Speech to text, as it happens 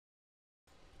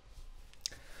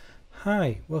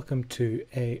Hi, welcome to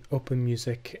a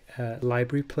OpenMusic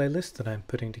library playlist that I'm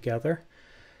putting together.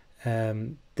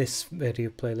 This video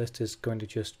playlist is going to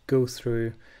just go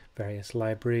through various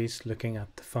libraries, looking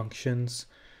at the functions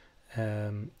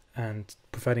and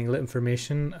providing a little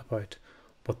information about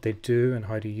what they do and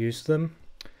how to use them.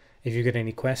 If you get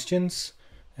any questions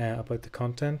about the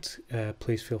content,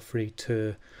 please feel free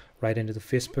to write into the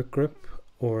Facebook group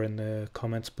or in the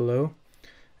comments below.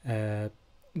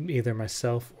 Either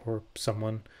myself or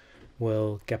someone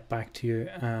will get back to you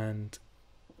and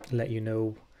let you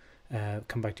know,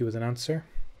 come back to you with an answer.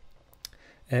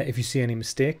 If you see any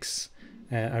mistakes,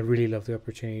 I really love the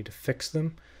opportunity to fix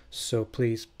them, so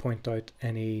please point out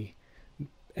any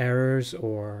errors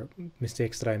or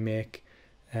mistakes that I make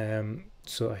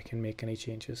so I can make any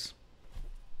changes.